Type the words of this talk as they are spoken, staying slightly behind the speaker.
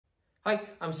Hi,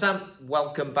 I'm Sam.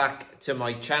 Welcome back to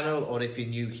my channel, or if you're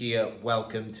new here,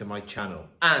 welcome to my channel.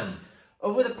 And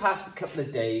over the past couple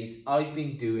of days, I've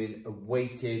been doing a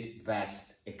weighted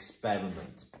vest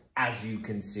experiment, as you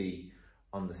can see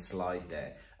on the slide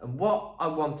there. And what I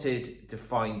wanted to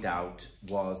find out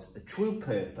was a true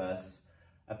purpose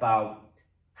about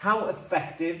how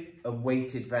effective are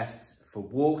weighted vests for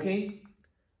walking,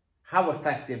 how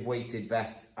effective weighted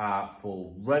vests are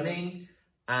for running,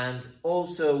 and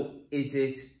also, is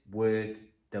it worth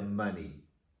the money?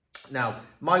 Now,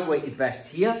 my weighted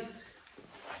vest here,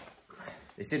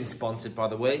 this isn't sponsored by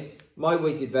the way, my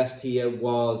weighted vest here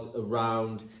was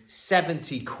around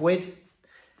 70 quid,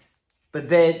 but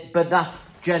that's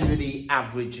generally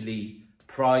averagely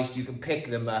priced. You can pick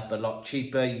them up a lot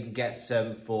cheaper. You can get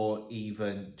some for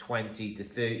even 20 to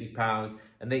 30 pounds,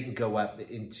 and they can go up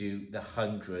into the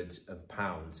hundreds of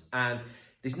pounds. And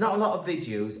there's not a lot of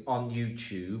videos on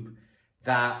YouTube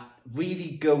that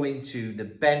really go into the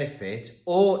benefit,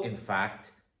 or in fact,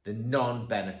 the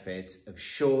non-benefits of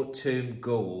short-term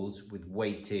goals with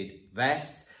weighted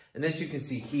vests. And as you can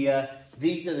see here,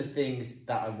 these are the things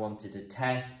that I wanted to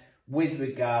test with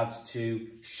regards to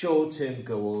short-term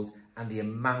goals and the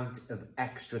amount of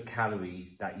extra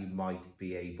calories that you might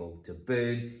be able to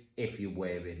burn if you're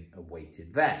wearing a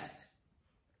weighted vest.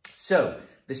 So,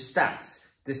 the stats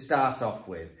to start off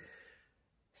with.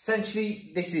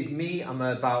 Essentially, this is me. I'm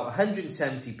about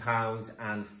 170 pounds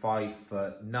and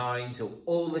 5'9". So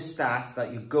all the stats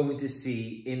that you're going to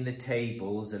see in the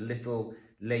tables a little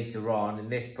later on in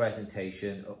this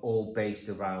presentation are all based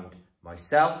around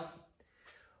myself.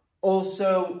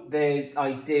 Also,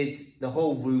 I did the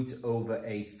whole route over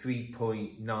a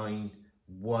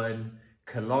 3.91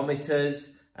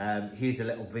 kilometers. Here's a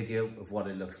little video of what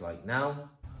it looks like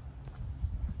now.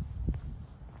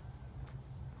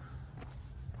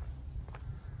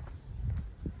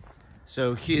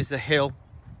 So here's the hill.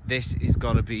 This is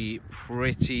going to be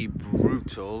pretty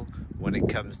brutal when it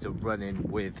comes to running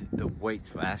with the weight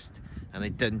vest. And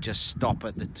it doesn't just stop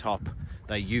at the top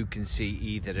that you can see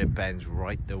either. It bends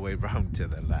right the way round to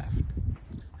the left.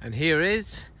 And here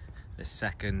is the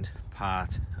second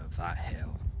part of that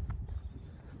hill.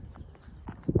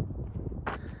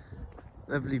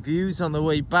 Lovely views on the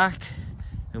way back.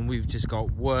 And we've just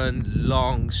got one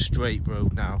long straight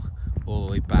road now all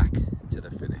the way back to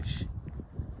the finish.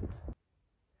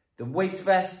 The weight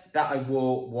vest that I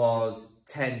wore was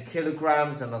 10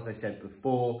 kilograms, and as I said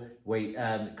before,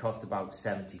 it cost about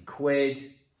 70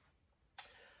 quid.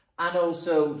 And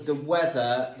also the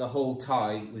weather the whole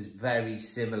time was very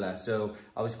similar. So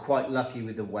I was quite lucky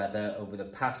with the weather over the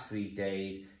past 3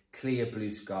 days. Clear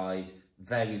blue skies,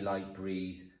 very light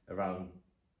breeze around,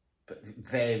 but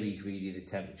varied really the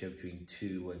temperature between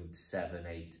 2 and 7,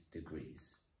 8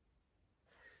 degrees.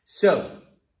 So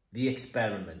the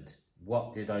experiment.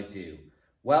 What did I do?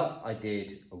 Well, I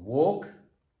did a walk.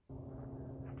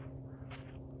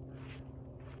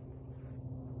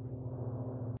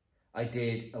 I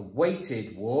did a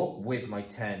weighted walk with my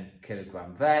 10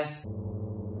 kilogram vest.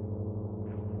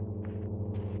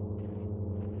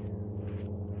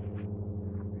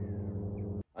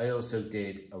 I also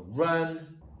did a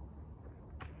run.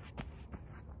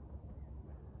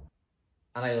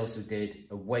 And I also did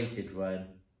a weighted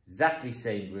run, exactly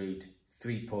same route,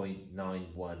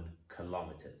 3.91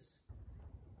 kilometers.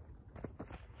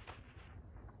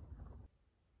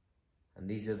 And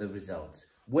these are the results.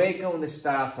 We're going to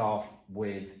start off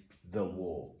with the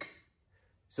walk.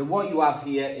 So what you have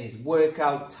here is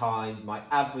workout time, my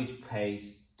average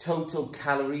pace, total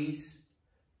calories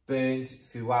burned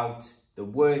throughout the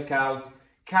workout,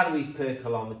 calories per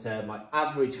kilometer, my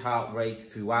average heart rate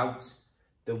throughout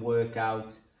the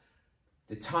workout,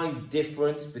 the time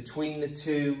difference between the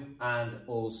two, and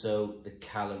also the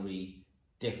calorie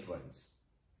difference.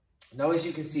 Now, as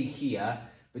you can see here,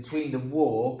 between the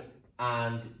walk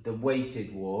and the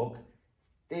weighted walk,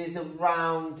 there's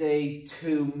around a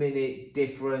 2-minute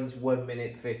difference, 1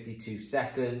 minute 52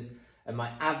 seconds, and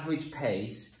my average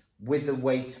pace with the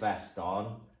weight vest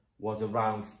on was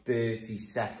around 30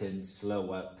 seconds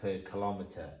slower per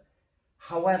kilometer.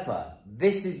 However,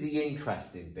 this is the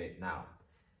interesting bit now.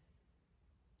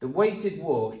 The weighted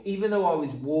walk, even though I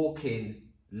was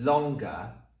walking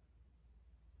longer,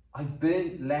 I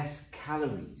burnt less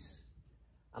calories.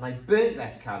 And I burnt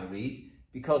less calories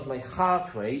because my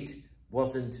heart rate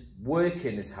wasn't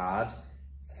working as hard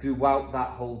throughout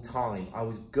that whole time. I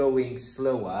was going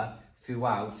slower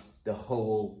throughout the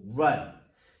whole run.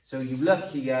 So you look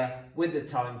here with the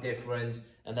time difference,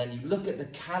 and then you look at the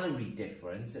calorie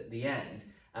difference at the end,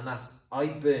 and I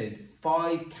burned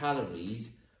 5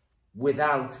 calories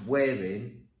without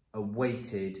wearing a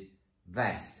weighted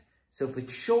vest. So for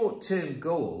short-term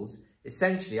goals,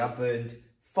 essentially I burned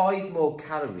 5 more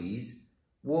calories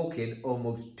walking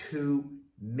almost 2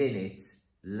 minutes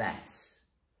less.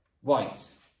 Right,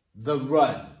 the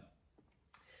run.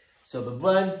 So the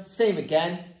run, same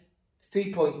again,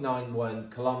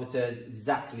 3.91 kilometers,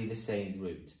 exactly the same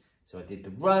route. So I did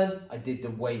the run, I did the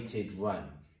weighted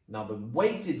run. Now the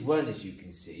weighted run, as you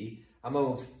can see, I'm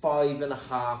almost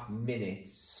 5.5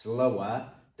 minutes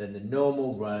slower than the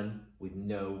normal run with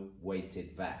no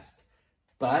weighted vest.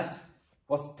 But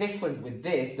what's different with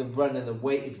this, the run and the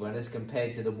weighted run, as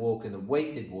compared to the walk and the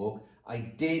weighted walk, I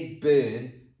did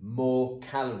burn more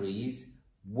calories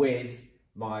with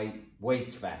my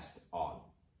weights vest on.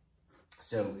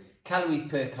 So calories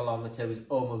per kilometre was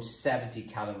almost 70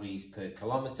 calories per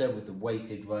kilometre with the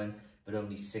weighted run, but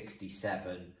only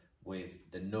 67 with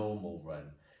the normal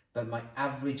run. But my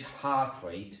average heart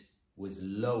rate was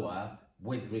lower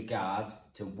with regards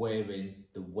to wearing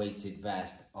the weighted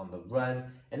vest on the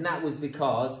run, and that was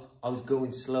because I was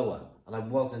going slower and I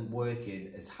wasn't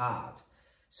working as hard.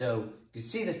 So you can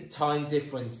see there's the time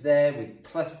difference there with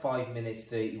plus 5 minutes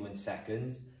 31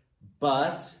 seconds,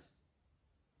 but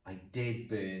I did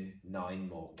burn 9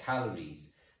 more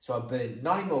calories. So I burned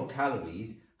 9 more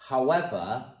calories,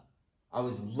 however, I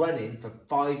was running for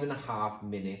 5.5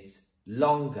 minutes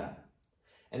longer.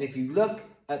 And if you look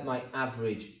at my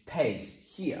average pace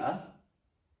here,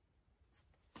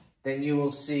 then you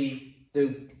will see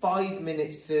the 5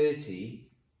 minutes 30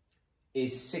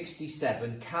 is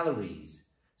 67 calories.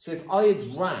 So if I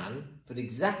had ran for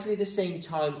exactly the same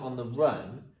time on the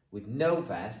run with no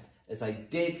vest as I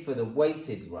did for the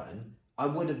weighted run, I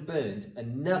would have burned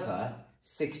another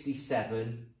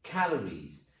 67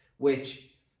 calories, which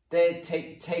there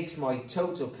takes my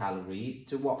total calories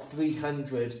to what,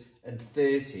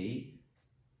 330,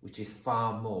 which is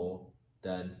far more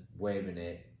than wearing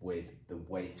it with the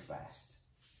weight vest.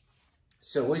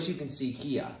 So as you can see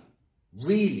here,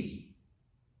 really,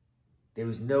 there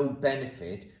was no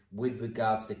benefit with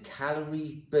regards to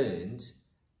calories burned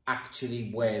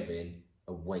actually wearing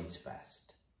a weight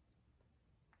vest.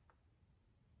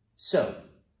 So,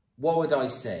 what would I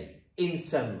say? In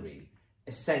summary,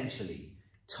 essentially,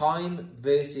 time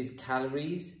versus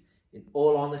calories, in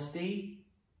all honesty,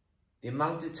 the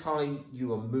amount of time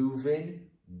you are moving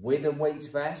with a weight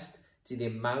vest to the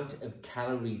amount of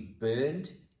calories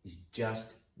burned is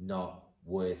just not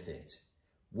worth it.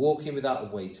 Walking without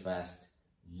a weight vest,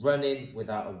 running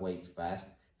without a weight vest,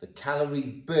 the calories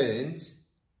burned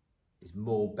is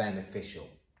more beneficial.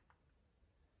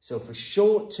 So for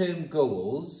short-term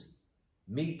goals,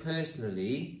 me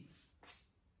personally,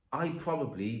 I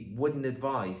probably wouldn't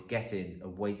advise getting a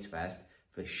weight vest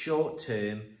for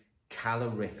short-term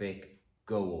calorific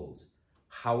goals.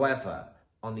 However,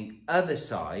 on the other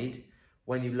side,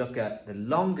 when you look at the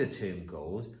longer term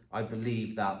goals, I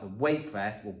believe that the weight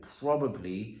vest will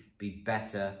probably be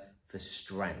better for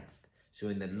strength. So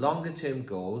in the longer term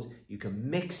goals, you can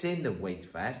mix in the weight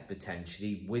vest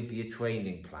potentially with your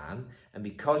training plan. And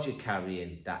because you're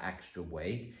carrying that extra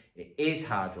weight, it is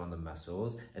harder on the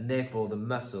muscles, and therefore the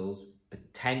muscles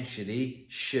potentially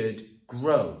should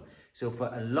grow. So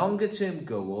for a longer term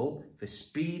goal, for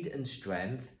speed and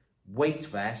strength, weight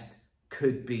vest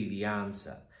could be the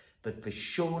answer. But for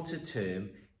shorter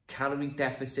term calorie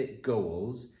deficit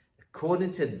goals,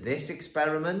 according to this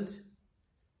experiment,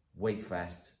 weight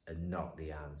vests are not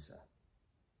the answer.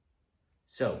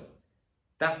 So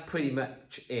that's pretty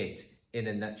much it in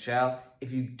a nutshell.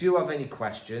 If you do have any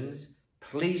questions,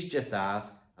 please just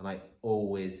ask, and I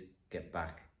always get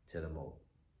back to them all.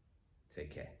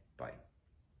 Take care. Bye.